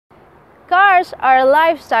Cars are a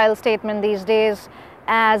lifestyle statement these days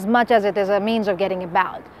as much as it is a means of getting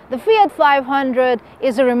about. The Fiat 500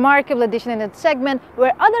 is a remarkable addition in its segment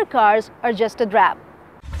where other cars are just a drab.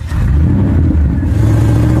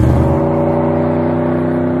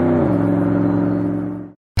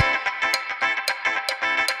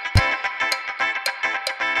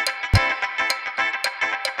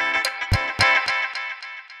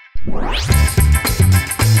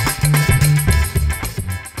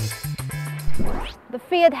 The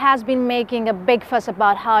Fiat has been making a big fuss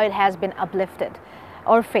about how it has been uplifted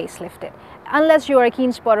or facelifted. Unless you are a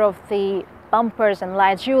keen spotter of the bumpers and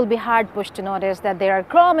lights, you will be hard pushed to notice that there are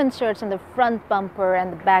chrome inserts in the front bumper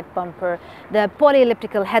and the back bumper. The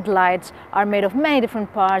polyelliptical headlights are made of many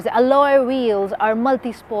different parts. The alloy wheels are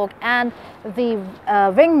multi-spoke, and the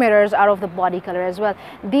wing mirrors are of the body color as well.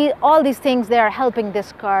 All these things, they are helping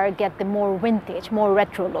this car get the more vintage, more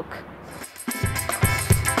retro look.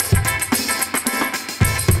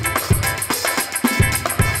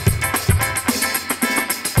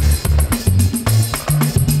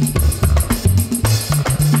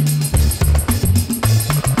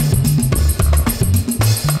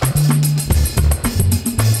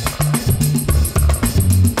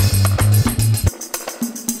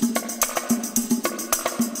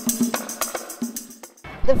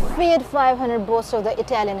 The Fiat 500 boasts of the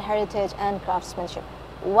Italian heritage and craftsmanship.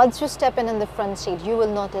 Once you step in the front seat, you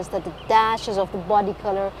will notice that the dash is of the body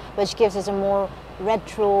color, which gives us a more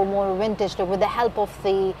retro, more vintage look with the help of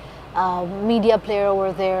the media player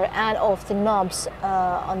over there and of the knobs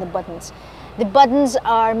on the buttons. The buttons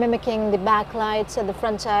are mimicking the backlights at the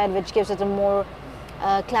front side, which gives it a more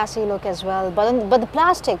classy look as well. But the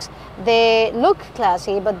plastics, they look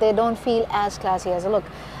classy, but they don't feel as classy as a look.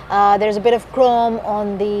 There's a bit of chrome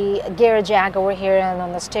on the gear jack over here and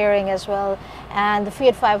on the steering as well, and the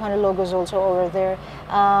Fiat 500 logo is also over there,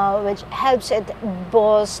 which helps it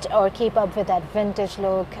boast or keep up with that vintage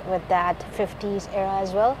look, with that 50s era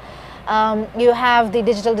as well. You have the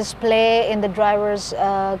digital display in the driver's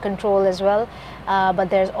control as well, but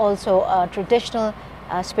there's also a traditional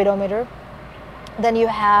speedometer. Then you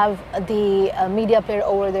have the media player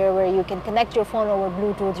over there where you can connect your phone over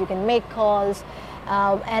Bluetooth, you can make calls,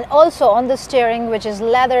 and also on the steering, which is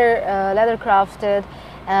leather crafted,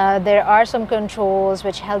 there are some controls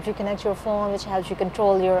which help you connect your phone, which helps you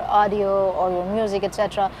control your audio or your music,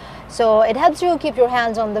 etc. So it helps you keep your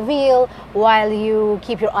hands on the wheel while you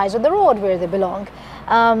keep your eyes on the road where they belong.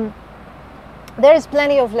 There is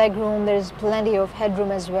plenty of legroom, there is plenty of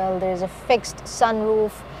headroom as well. There is a fixed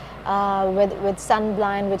sunroof with sun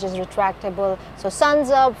blind, which is retractable, so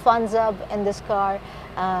sun's up, fun's up in this car.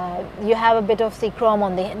 You have a bit of the chrome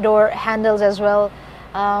on the door handles as well.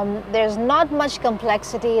 There's not much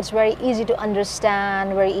complexity. It's very easy to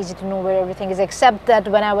understand, very easy to know where everything is, except that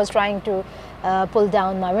when I was trying to pull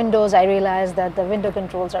down my windows, I realized that the window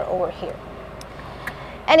controls are over here.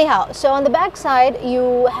 Anyhow, so on the back side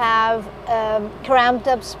you have cramped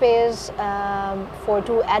up space for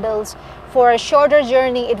two adults. For a shorter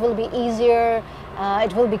journey it will be easier,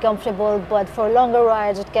 it will be comfortable, but for longer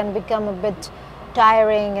rides it can become a bit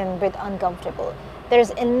tiring and a bit uncomfortable.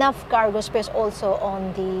 There's enough cargo space also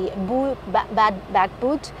on the back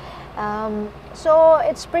boot, so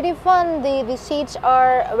it's pretty fun. The seats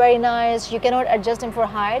are very nice. You cannot adjust them for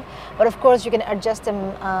height, but of course you can adjust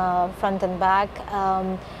them front and back.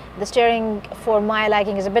 The steering, for my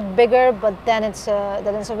liking, is a bit bigger, but then it's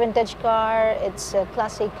a vintage car, it's a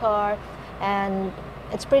classic car, and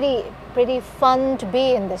it's pretty fun to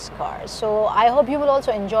be in this car. So I hope you will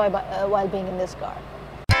also enjoy while being in this car.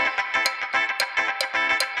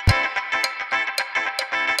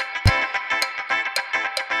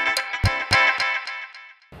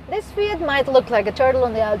 This Fiat might look like a turtle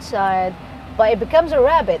on the outside, but it becomes a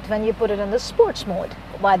rabbit when you put it in the sports mode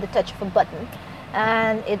by the touch of a button.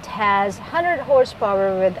 And it has 100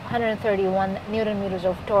 horsepower with 131 Newton meters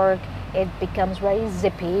of torque. It becomes very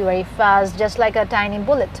zippy, very fast, just like a tiny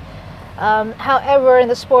bullet. However, in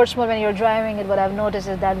the sports mode, when you're driving it, what I've noticed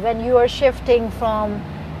is that when you are shifting from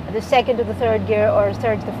the second to the third gear or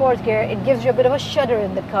third to the fourth gear, it gives you a bit of a shudder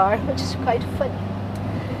in the car, which is quite funny.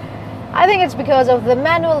 I think it's because of the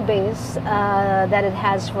manual base that it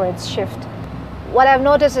has for its shift. What I've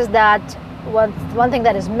noticed is that one thing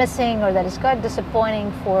that is missing, or that is quite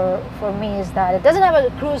disappointing for me, is that it doesn't have a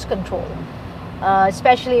cruise control.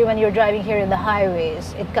 Especially when you're driving here in the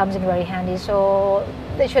highways, it comes in very handy, so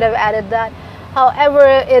they should have added that.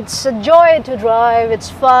 However, it's a joy to drive, it's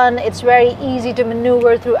fun, it's very easy to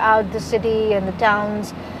maneuver throughout the city and the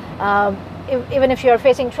towns. Even if you're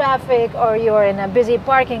facing traffic or you're in a busy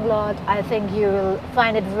parking lot, I think you will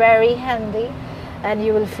find it very handy. and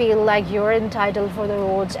you will feel like you're entitled for the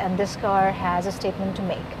roads, and this car has a statement to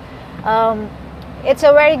make. It's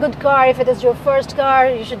a very good car. If it is your first car,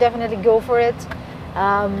 you should definitely go for it.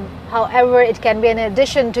 However, it can be an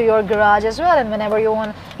addition to your garage as well, and whenever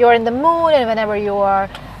you're in the mood, and whenever you are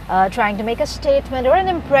trying to make a statement or an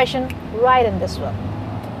impression, ride in this one.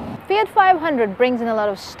 Fiat 500 brings in a lot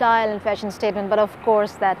of style and fashion statement, but of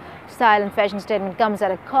course that style and fashion statement comes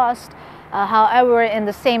at a cost. However, in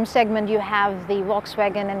the same segment you have the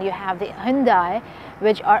Volkswagen and you have the Hyundai,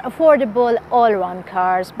 which are affordable all-around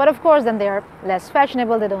cars, but of course then they are less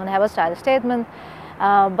fashionable, they don't have a style statement.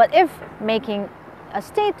 But if making a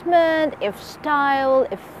statement, if style,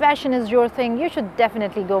 if fashion is your thing, you should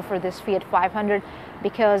definitely go for this Fiat 500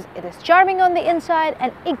 because it is charming on the inside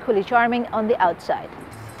and equally charming on the outside.